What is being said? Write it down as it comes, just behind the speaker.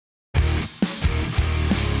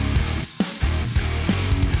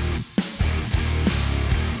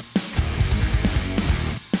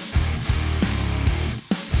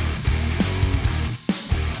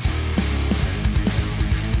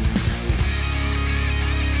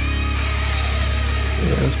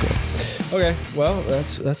That's cool. Okay, well,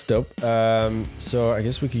 that's dope. So I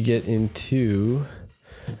guess we could get into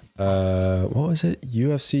what was it?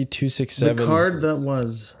 UFC 267. The card that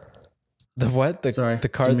was. The what? The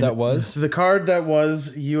card that was? The card that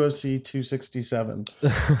was UFC 267.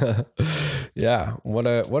 Yeah, what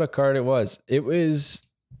a card it was. It was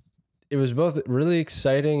both really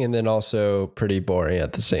exciting and then also pretty boring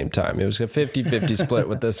at the same time. It was a 50-50 split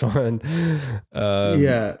with this one.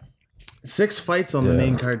 Yeah. 6 fights on the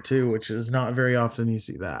main card too, which is not very often you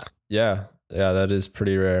see that. Yeah, that is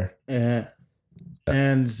pretty rare. And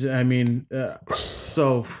I mean,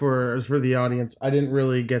 so for the audience, I didn't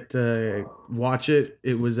really get to watch it.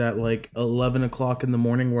 It was at like 11 o'clock in the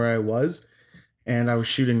morning where I was, and I was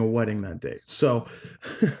shooting a wedding that day. So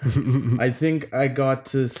I think I got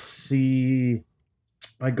to see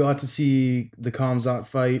the Khamzat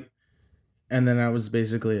fight, and then that was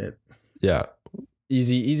basically it. Yeah.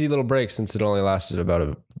 Easy little break since it only lasted about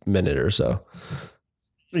a minute or so.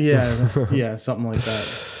 Yeah, something like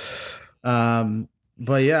that.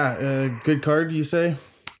 But yeah, good card, you say?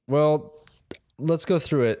 Well, let's go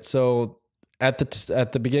through it. So at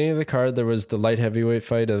the beginning of the card, there was the light heavyweight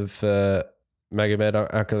fight of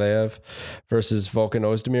Magomed Ankalaev versus Volkan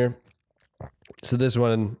Ozdemir. So this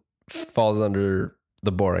one falls under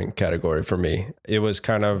the boring category for me. It was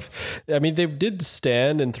kind of, I mean, they did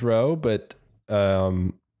stand and throw, but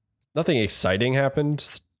nothing exciting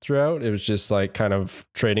happened throughout. It was just like kind of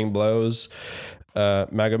trading blows.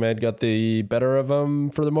 Magomed got the better of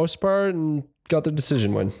him for the most part and got the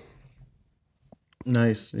decision win.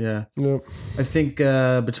 Nice, yeah. Yep. I think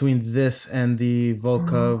between this and the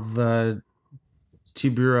Volkov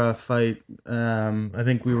Tibura fight, I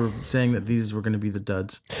think we were saying that these were going to be the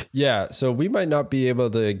duds. Yeah, so we might not be able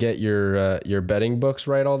to get your betting books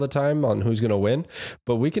right all the time on who's going to win,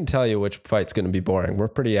 but we can tell you which fight's going to be boring. We're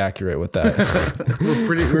pretty accurate with that.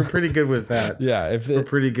 we're pretty good with that. Yeah, we're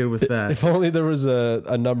pretty good with that. If only there was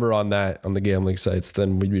a number on that on the gambling sites,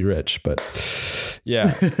 then we'd be rich. But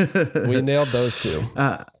yeah, we nailed those two.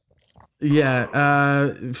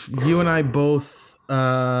 You and I both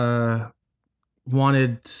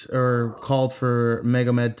wanted or called for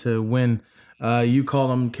Magomed to win. You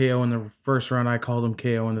called him KO in the first round. I called him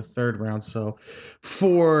KO in the third round. So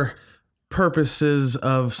for purposes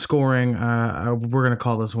of scoring, we're going to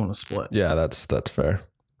call this one a split. Yeah, that's fair.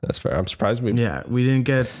 That's fair. I'm surprised we didn't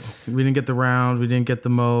get the round. We didn't get the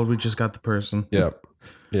mode. We just got the person. Yep.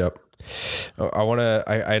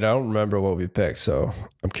 I don't remember what we picked, so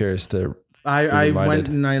I'm curious to. I went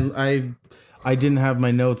and I didn't have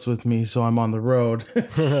my notes with me, so I'm on the road.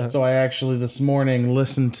 So I actually this morning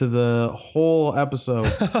listened to the whole episode.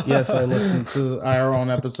 Yes, I listened to our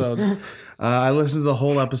own episodes. I listened to the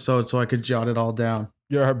whole episode so I could jot it all down.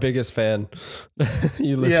 You're our biggest fan.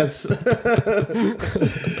 Yes.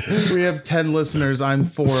 We have 10 listeners. I'm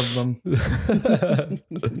 4 of them.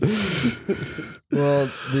 Well,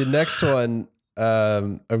 the next one,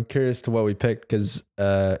 I'm curious to what we picked because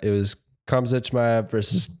it was Khamzat Chimaev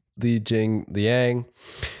versus Li Jing Liang.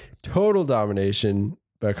 Total domination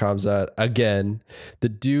by Khamzat again. The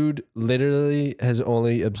dude literally has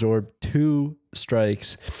only absorbed 2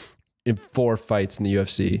 strikes in 4 fights in the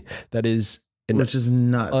UFC. That is which is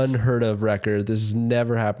nuts. Unheard of record. This has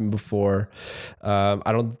never happened before. I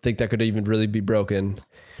don't think that could even really be broken.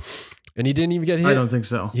 And he didn't even get hit. I don't think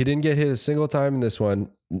so. He didn't get hit a single time in this one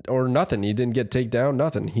or nothing. He didn't get takedown,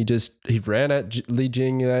 nothing. He ran at Li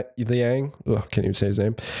Jing Liang. Oh, can't even say his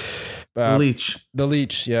name. Leech. The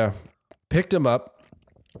Leech, yeah. Picked him up,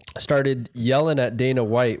 started yelling at Dana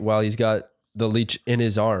White while he's got the Leech in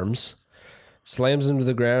his arms, slams him to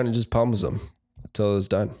the ground and just pummels him until it was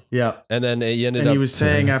done. Yeah. And then he ended up... And he was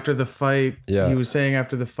saying after the fight, yeah. He was saying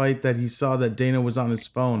after the fight that he saw that Dana was on his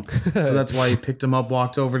phone. So that's why he picked him up,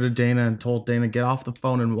 walked over to Dana and told Dana, get off the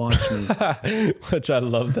phone and watch me. Which I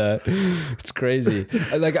love that. It's crazy.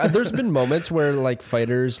 Like there's been moments where like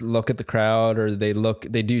fighters look at the crowd or they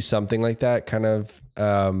do something like that kind of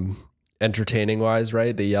entertaining wise,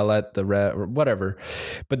 right? They yell at the ref or whatever.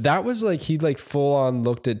 But that was like, he like full on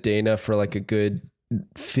looked at Dana for like a good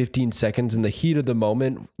 15 seconds in the heat of the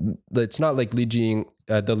moment. It's not like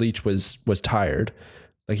the Leech was tired.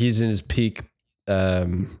 Like he's in his peak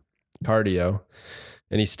cardio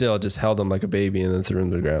and he still just held him like a baby and then threw him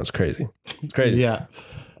to the ground. It's crazy. It's crazy. Yeah.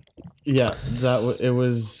 It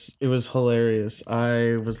was hilarious.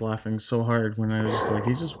 I was laughing so hard when I was like,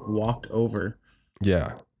 he just walked over.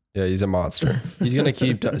 Yeah, he's a monster. He's gonna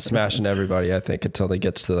keep smashing everybody, I think, until they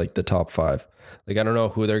get to like the top 5. Like I don't know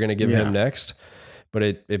who they're gonna give him next, but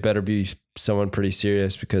it better be someone pretty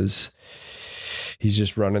serious because he's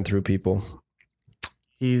just running through people.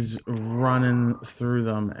 He's running through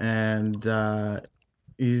them, and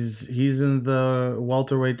he's in the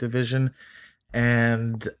welterweight division,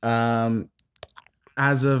 and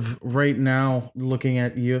as of right now, looking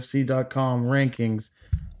at UFC.com rankings,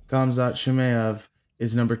 Khamzat Chimaev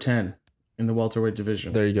is number 10 in the welterweight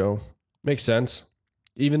division. There you go. Makes sense.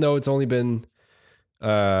 Even though it's only been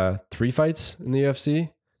 3 fights in the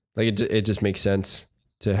UFC, like it just makes sense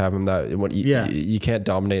to have him that. You can't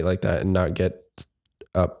dominate like that and not get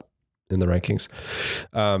up in the rankings.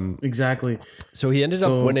 Exactly. So he ended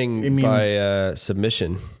up winning by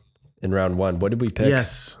submission in round 1. What did we pick?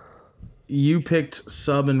 Yes. You picked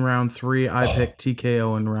sub in round 3. I picked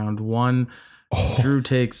TKO in round 1. Drew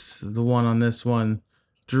takes the one on this one.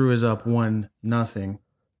 Drew is up 1-0.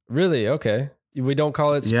 Really? Okay. We don't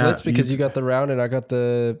call it splits because you got the round and I got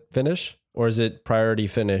the finish? Or is it priority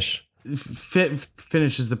finish?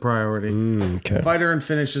 Finish is the priority. Okay. Fighter and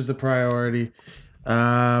finish is the priority.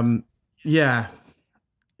 Yeah.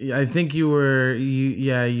 I think you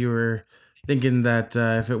were thinking that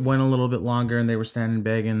if it went a little bit longer and they were standing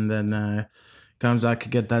begging, then Khamzat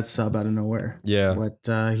could get that sub out of nowhere. Yeah. But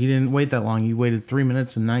he didn't wait that long. He waited 3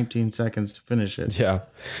 minutes and 19 seconds to finish it. Yeah.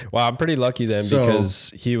 Well, I'm pretty lucky then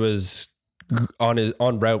because he was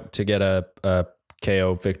on route to get a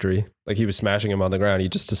KO victory. Like he was smashing him on the ground. He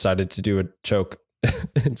just decided to do a choke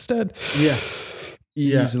instead. Yeah.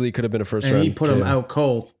 Easily could have been a first round. And he put him out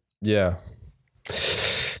cold. Yeah.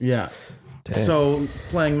 Yeah. Damn. So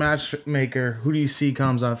playing matchmaker, who do you see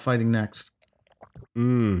Khamzat fighting next?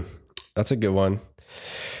 That's a good one.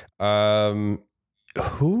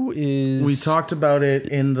 Who is? We talked about it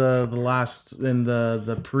in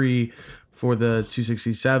the pre for the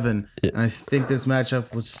 267. And I think this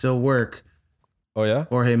matchup would still work. Oh yeah,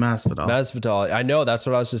 Jorge Masvidal. Masvidal. I know. That's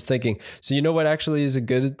what I was just thinking. So you know what actually is a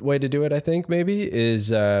good way to do it? I think maybe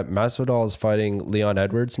is Masvidal is fighting Leon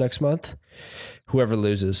Edwards next month. Whoever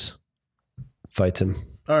loses fights him.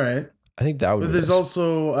 All right. I think that would. But there's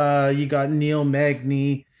also you got Neil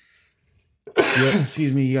Magny.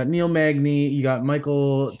 Excuse me. You got Neil Magny. You got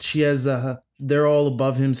Michael Chiesa. They're all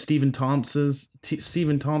above him. Stephen Thompson.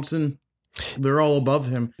 They're all above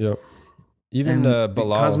him. Yep. Even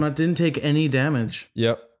Bilal. Khamzat didn't take any damage.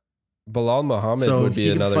 Yep. Bilal Muhammad would be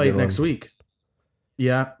another fight good one. next week.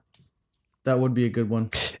 Yeah. That would be a good one.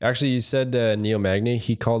 Actually, you said Neil Magny.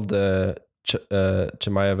 He called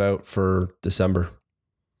Chimaev out for December.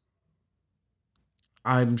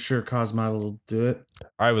 I'm sure Khamzat will do it.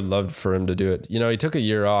 I would love for him to do it. You know, he took a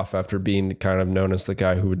year off after being kind of known as the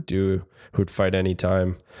guy who would fight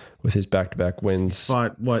anytime with his back-to-back wins.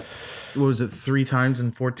 Fought what was it, 3 times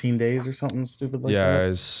in 14 days or something stupid like that?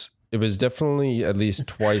 Yeah, it was definitely at least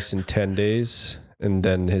twice in 10 days. And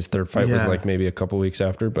then his third fight was like maybe a couple weeks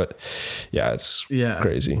after. But yeah, it's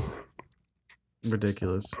crazy.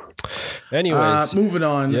 Ridiculous. Anyways. Moving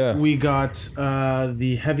on, we got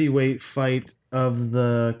the heavyweight fight of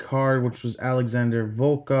the card, which was Alexander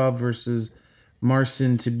Volkov versus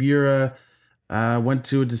Marcin Tybura. Went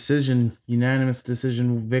to a unanimous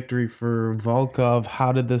decision victory for Volkov.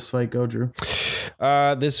 How did this fight go, Drew?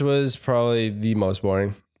 This was probably the most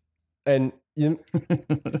boring. And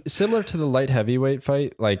similar to the light heavyweight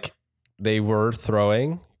fight, like they were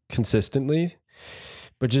throwing consistently,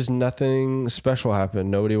 but just nothing special happened.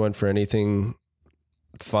 Nobody went for anything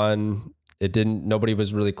fun. Nobody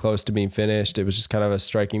was really close to being finished. It was just kind of a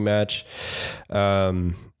striking match.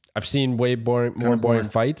 I've seen more boring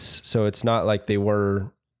fights, so it's not like they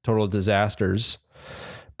were total disasters,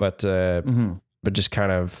 but just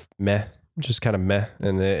kind of meh,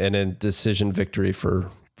 and a decision victory for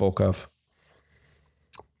Volkov,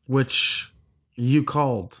 which you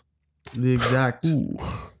called the exact.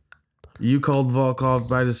 You called Volkov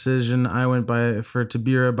by decision. I went for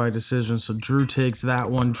Tybura by decision. So Drew takes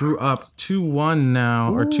that one. Drew up 2-1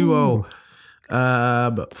 now, or 2-0.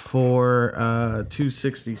 For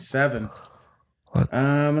 267.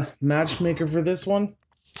 Matchmaker for this one?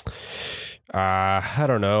 I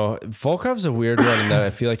don't know. Volkov's a weird one in that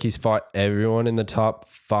I feel like he's fought everyone in the top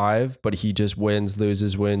 5, but he just wins,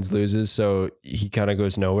 loses. So he kind of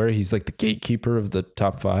goes nowhere. He's like the gatekeeper of the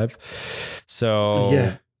top 5. So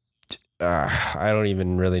yeah. I don't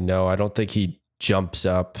even really know. I don't think he jumps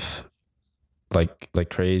up like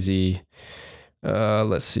crazy.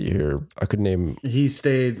 Let's see here. I could name. He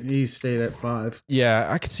stayed at 5. Yeah,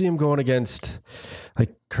 I could see him going against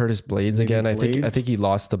like Curtis Blades again. Blades? I think he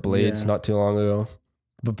lost to Blades not too long ago.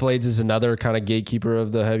 But Blades is another kind of gatekeeper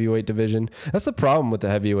of the heavyweight division. That's the problem with the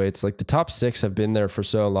heavyweights. Like the top 6 have been there for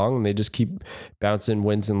so long, and they just keep bouncing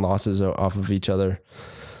wins and losses off of each other.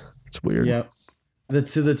 It's weird. Yep.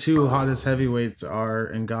 The two hottest heavyweights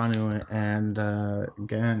are Ngannou and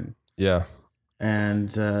Gan. Yeah. And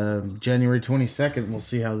January 22nd, we'll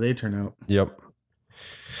see how they turn out. Yep.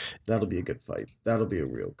 That'll be a good fight. That'll be a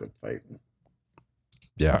real good fight.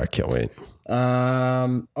 Yeah, I can't wait.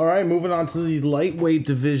 All right, moving on to the lightweight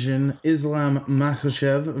division. Islam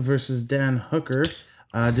Makhachev versus Dan Hooker.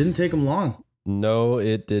 Didn't take him long. No,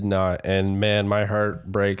 it did not. And man, my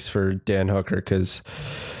heart breaks for Dan Hooker because,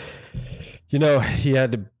 you know, he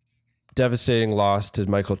had a devastating loss to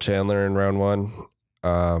Michael Chandler in round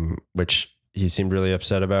 1, which he seemed really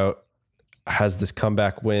upset about. Has this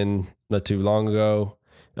comeback win not too long ago,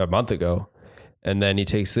 a month ago. And then he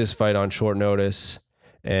takes this fight on short notice.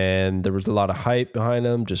 And there was a lot of hype behind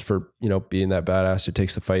him just for, you know, being that badass who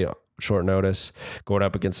takes the fight on short notice, going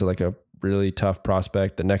up against like a really tough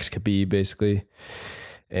prospect, the next Khabib basically.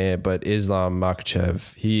 But Islam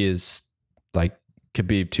Makhachev, he is like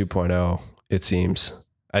Khabib 2.0, it seems.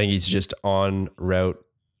 I think he's just on route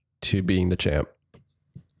to being the champ.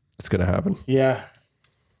 It's going to happen. Yeah.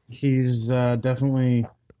 He's definitely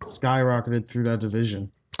skyrocketed through that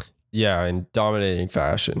division. Yeah, in dominating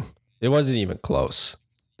fashion. It wasn't even close,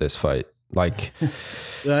 this fight. Like,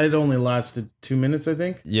 it only lasted 2 minutes, I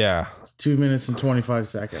think. Yeah. 2 minutes and 25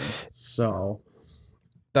 seconds. So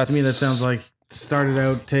to me, that sounds like started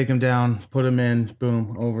out, take him down, put him in,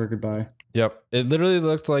 boom, over, goodbye. Yep. It literally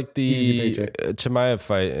looked like the Chimaev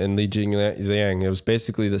fight in Li Jingliang. It was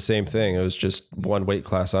basically the same thing. It was just one weight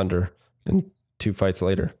class under and 2 fights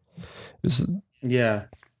later. It was, yeah.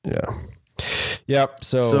 Yep.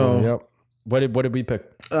 So yep. What did we pick?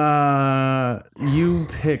 You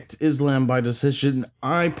picked Islam by decision.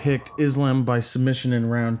 I picked Islam by submission in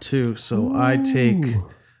round 2. So I take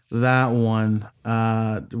that one.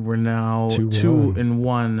 We're now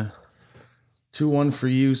 2-1. 2-1 for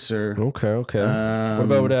you, sir. Okay.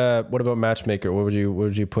 What about matchmaker? What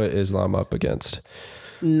would you put Islam up against?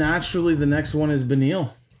 Naturally, the next one is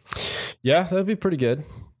Beneil. Yeah, that'd be pretty good.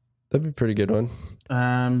 That'd be a pretty good one.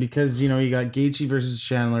 Because, you know, you got Gaethje versus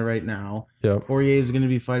Chandler right now. Yeah. Poirier is going to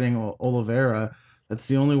be fighting Oliveira. That's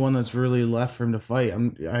the only one that's really left for him to fight.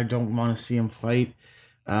 I don't want to see him fight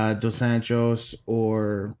Dos Anjos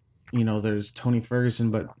or, you know, there's Tony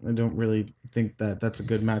Ferguson, but I don't really think that that's a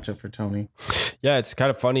good matchup for Tony. Yeah, it's kind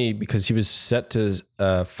of funny because he was set to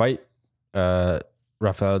fight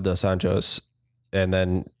Rafael Dos Anjos, and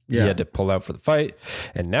then he had to pull out for the fight.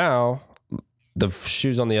 And now the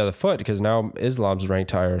shoe's on the other foot because now Islam's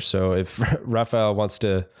ranked higher. So if Rafael wants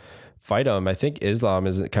to fight him, I think Islam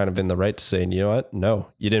is kind of in the right to say, you know what? No,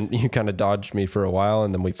 you kind of dodged me for a while,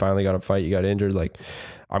 and then we finally got a fight. You got injured. Like,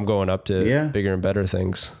 I'm going up to bigger and better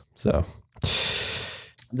things. So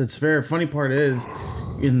that's fair. Funny part is,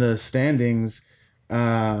 in the standings,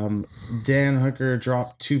 Dan Hooker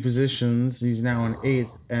dropped 2 positions. He's now in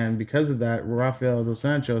 8th, and because of that, Rafael Dos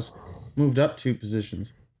Anjos moved up 2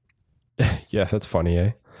 positions. Yeah, that's funny,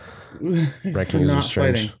 eh? Rankings are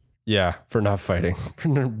strange. Fighting. Yeah, for not fighting,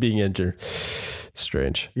 for being injured.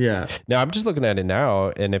 Strange. Yeah. Now I'm just looking at it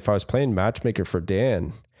now, and if I was playing matchmaker for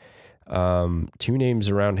Dan, 2 names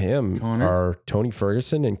around him are Tony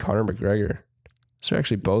Ferguson and Conor McGregor. So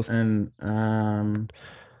actually both. And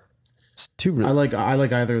it's 2. I like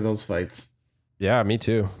either of those fights. Yeah, me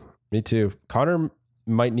too. Conor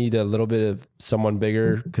might need a little bit of someone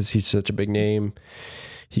bigger because he's such a big name.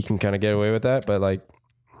 He can kind of get away with that, but like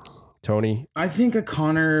Tony, I think a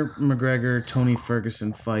Conor McGregor Tony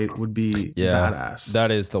Ferguson fight would be badass.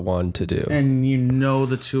 That is the one to do. And you know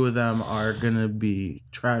the 2 of them are gonna be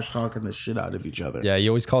trash talking the shit out of each other. Yeah, he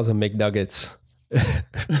always calls them McNuggets.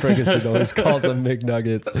 Ferguson always calls them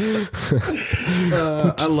McNuggets.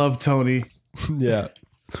 I love Tony. Yeah.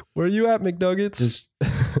 Where are you at, McNuggets?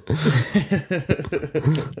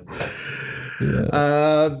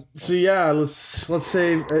 Let's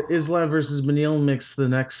say Islam versus Beneil makes the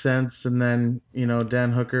next sense, and then, you know,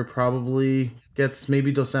 Dan Hooker probably gets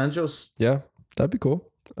maybe Dos Anjos. Yeah, that'd be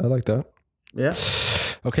cool. I like that. Yeah.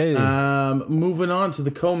 Okay. Moving on to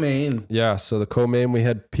the co-main. Yeah, so the co-main, we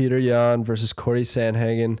had Peter Yan versus Corey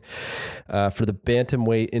Sandhagen for the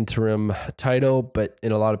bantamweight interim title, but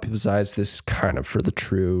in a lot of people's eyes, this is kind of for the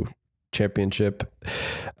true championship.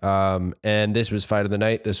 And this was fight of the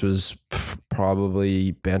night. This was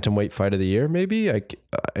probably bantamweight fight of the year, maybe. I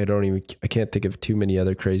can't think of too many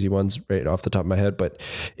other crazy ones right off the top of my head, but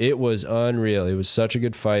it was unreal. It was such a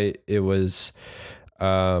good fight. It was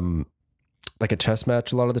like a chess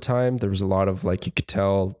match a lot of the time. There was a lot of, like, you could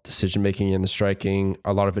tell decision making in the striking,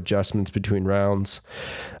 a lot of adjustments between rounds.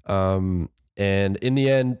 And in the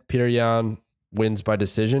end, Peter Yan wins by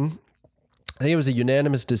decision. I think it was a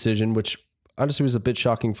unanimous decision, which honestly was a bit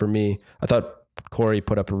shocking for me. I thought Corey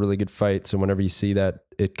put up a really good fight. So whenever you see that,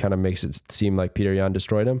 it kind of makes it seem like Peter Yan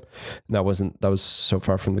destroyed him. And that was so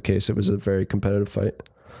far from the case. It was a very competitive fight.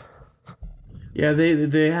 Yeah,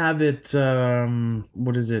 they have it.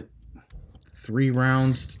 What is it? 3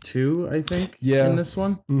 rounds to 2, I think. Yeah. In this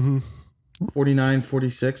one.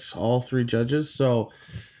 49-46, all 3 judges. So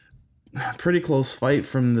pretty close fight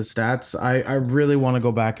from the stats. I really want to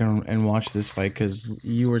go back and watch this fight because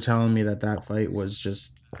you were telling me that fight was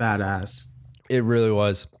just badass. It really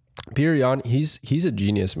was. Peter Yan, he's a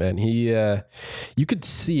genius, man. He you could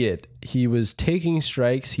see it. He was taking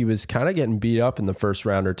strikes. He was kind of getting beat up in the first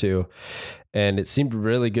round or two. And it seemed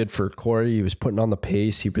really good for Corey. He was putting on the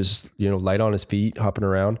pace. He was, light on his feet, hopping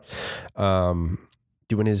around,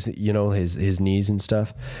 doing his, his knees and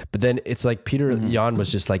stuff. But then it's like Peter Yan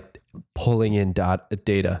was just like pulling in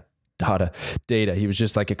data. He was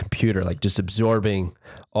just like a computer, like just absorbing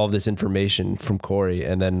all this information from Corey.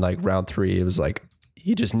 And then like round 3, it was like,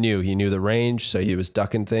 he knew the range. So he was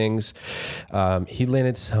ducking things. He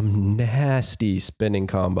landed some nasty spinning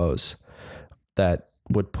combos that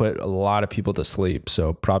would put a lot of people to sleep.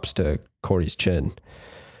 So props to Corey's chin.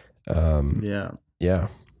 Yeah.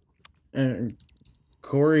 And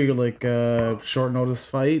Corey, like short notice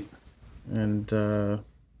fight, and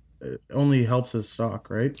it only helps his stock,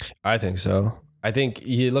 right? I think so. I think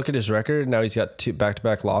you look at his record now; he's got 2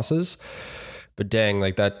 back-to-back losses. But dang,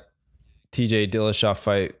 like that TJ Dillashaw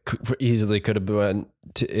fight easily could have been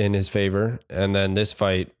in his favor, and then this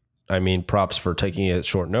fight. I mean, props for taking it at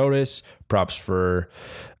short notice. Props for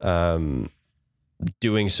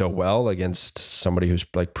doing so well against somebody who's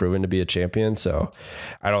like proven to be a champion. So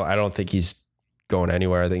I don't think he's going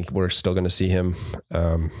anywhere. I think we're still going to see him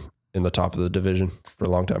in the top of the division for a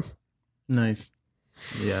long time. Nice.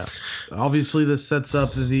 Yeah. Obviously, this sets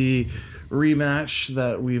up the rematch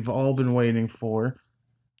that we've all been waiting for.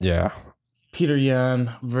 Yeah. Peter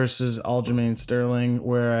Yan versus Aljamain Sterling,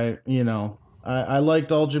 where I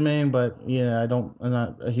liked Aljamain, but I'm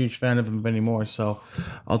not a huge fan of him anymore. So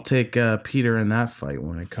I'll take Peter in that fight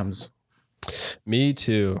when it comes. Me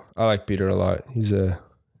too. I like Peter a lot. He's a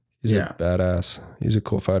badass. He's a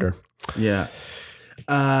cool fighter. Yeah.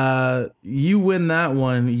 You win that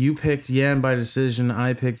one. You picked Yan by decision.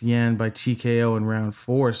 I picked Yan by TKO in round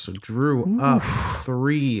 4. So Drew up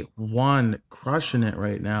 3-1, crushing it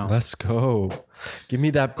right now. Let's go. Give me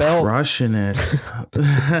that belt. Crushing it.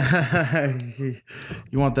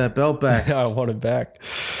 You want that belt back? I want it back.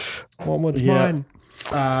 What's mine?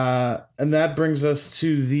 And that brings us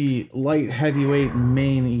to the light heavyweight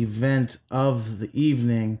main event of the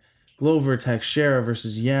evening. Glover Teixeira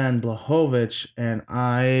versus Jan Blachowicz. And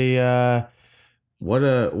what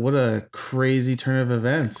a crazy turn of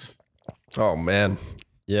events. Oh, man.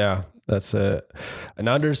 Yeah, that's an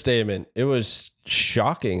understatement. It was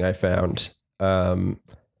shocking, I found. But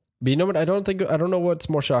you know what? I don't know what's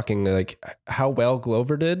more shocking, like how well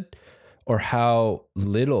Glover did or how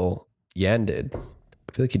little Yan did.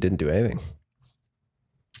 I feel like he didn't do anything.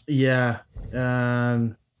 Yeah.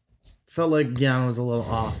 Felt like Yan was a little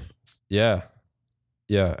off. Yeah,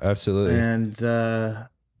 absolutely. And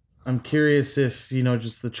I'm curious if,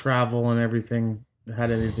 just the travel and everything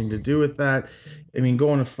had anything to do with that. I mean,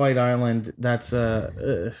 going to Fight Island, that's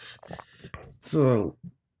it's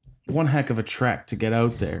one heck of a trek to get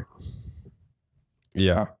out there.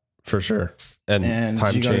 Yeah, for sure. And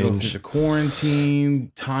time you gotta go through change. the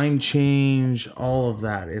quarantine, time change, all of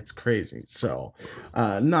that. It's crazy. So,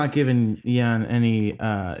 not giving Yan any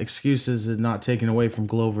excuses and not taking away from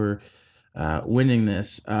Glover winning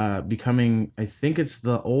this, becoming, I think it's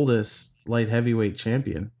the oldest light heavyweight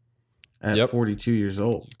champion at 42 years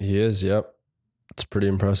old. He is. Yep. It's pretty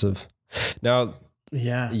impressive. Now,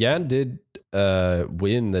 yeah, Yan did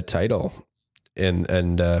win the title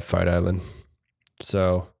in Fight Island,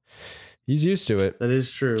 so he's used to it. That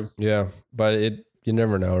is true. Yeah, but you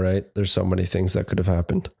never know, right? There's so many things that could have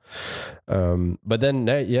happened. But then,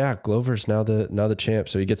 Glover's now the champ,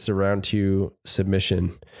 so he gets the round 2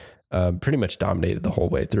 submission. Pretty much dominated the whole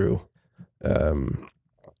way through.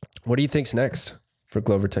 What do you think's next for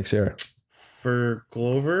Glover Teixeira? For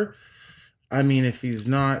Glover, I mean, if he's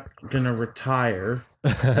not gonna retire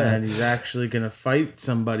and he's actually gonna fight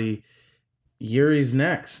somebody, Yuri's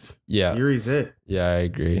next. Yeah, Yuri's it. Yeah, I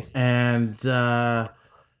agree. And that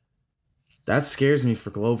scares me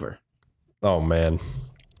for Glover. Oh man,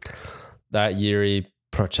 that Yuri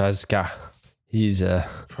Prochazka. He's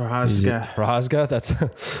Prochazka. That's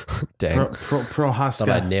dang. Prochazka. Thought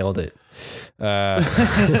I nailed it. Yeah.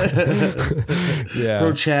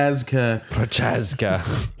 Prochazka.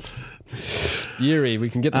 Yuri, we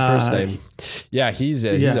can get the first name. Yeah, he's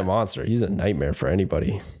a monster. He's a nightmare for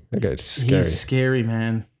anybody. That guy's scary. He's scary,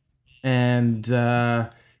 man. And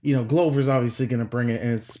Glover's obviously going to bring it,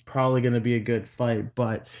 and it's probably going to be a good fight.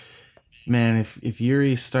 But man, if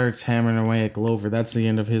Yuri starts hammering away at Glover, that's the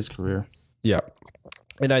end of his career. Yeah.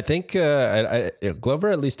 And I think Glover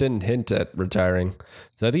at least didn't hint at retiring.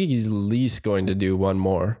 So I think he's at least going to do one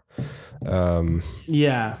more.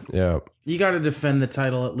 Yeah. Yeah. You got to defend the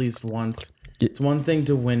title at least once. It's one thing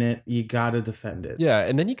to win it. You got to defend it. Yeah.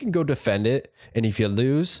 And then you can go defend it. And if you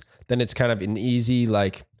lose, then it's kind of an easy,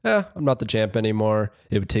 like, I'm not the champ anymore.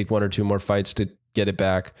 It would take 1 or 2 more fights to get it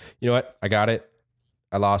back. You know what? I got it.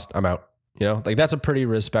 I lost. I'm out. Like that's a pretty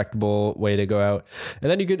respectable way to go out. And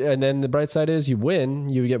then the bright side is you win,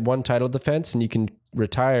 you get one title defense and you can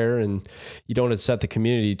retire, and you don't upset the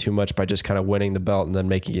community too much by just kind of winning the belt and then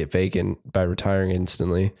making it vacant by retiring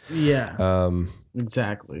instantly. Yeah.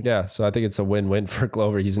 Exactly. Yeah. So I think it's a win-win for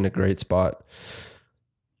Glover. He's in a great spot.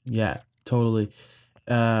 Yeah, totally.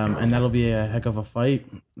 And that'll be a heck of a fight.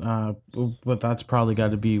 But that's probably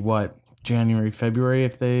got to be what? January, February,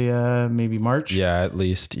 if they maybe March. Yeah, at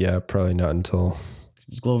least. Yeah, probably not until.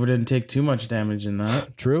 Because Glover didn't take too much damage in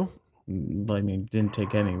that. True. I mean, didn't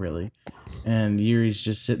take any really. And Yuri's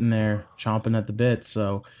just sitting there chomping at the bit.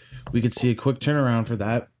 So we could see a quick turnaround for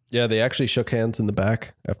that. Yeah, they actually shook hands in the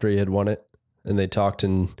back after he had won it. And they talked,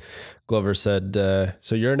 and Glover said,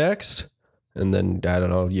 so you're next? And then, I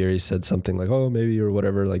don't know, Yuri said something like, oh, maybe, or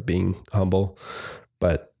whatever, like being humble.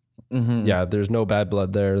 But yeah, there's no bad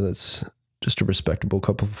blood there. That's just a respectable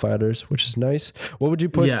couple of fighters, which is nice. What would you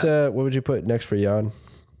put? What would you put next for Jan?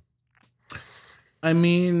 I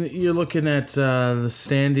mean, you're looking at the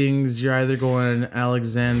standings. You're either going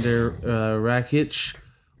Alexander Rakic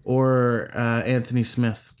or Anthony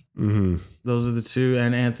Smith. Mm-hmm. Those are the two,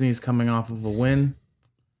 and Anthony's coming off of a win.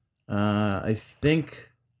 I think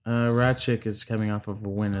Rakic is coming off of a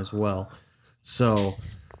win as well. So.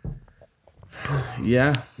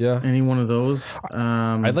 Yeah. Any one of those.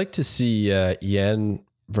 I'd like to see Yen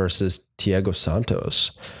versus Thiago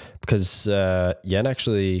Santos, because Yen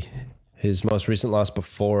actually, his most recent loss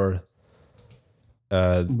before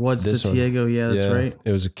what's the Thiago? Yeah, that's right.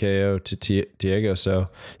 It was a KO to Thiago, so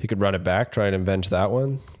he could run it back, try and avenge that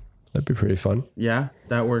one. That'd be pretty fun. Yeah,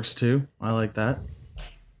 that works too. I like that.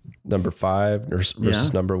 Number 5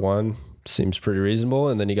 versus number 1. Seems pretty reasonable.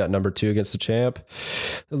 And then you got number 2 against the champ.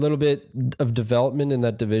 A little bit of development in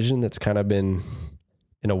that division that's kind of been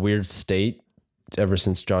in a weird state ever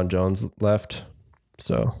since John Jones left.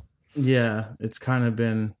 So yeah, it's kind of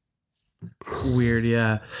been weird.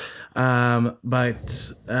 Yeah.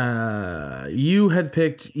 But you had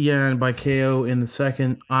picked Yan by KO in the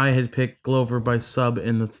second. I had picked Glover by sub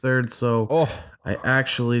in the third. So I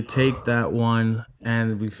actually take that one,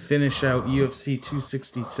 and we finish out UFC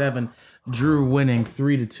 267. Drew winning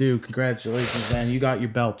 3-2. Congratulations, man! You got your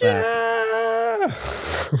belt back. Yeah!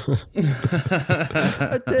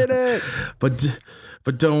 I did it.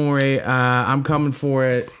 But don't worry, I'm coming for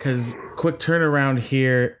it, because quick turnaround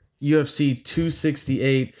here. UFC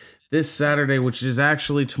 268 this Saturday, which is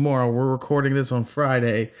actually tomorrow. We're recording this on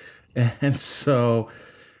Friday, and so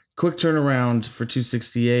quick turnaround for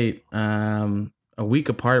 268. A week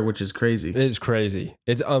apart, which is crazy. It is crazy.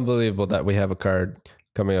 It's unbelievable that we have a card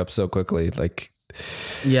coming up so quickly. Like,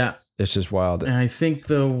 yeah, it's just wild. And I think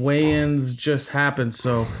the weigh-ins just happened,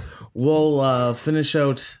 so we'll finish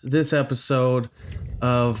out this episode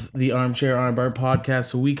of the Armchair Armbar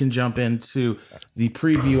podcast so we can jump into the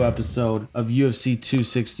preview episode of UFC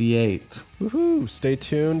 268. Woohoo! Stay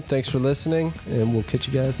tuned. Thanks for listening, and we'll catch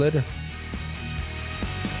you guys later.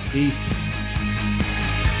 Peace.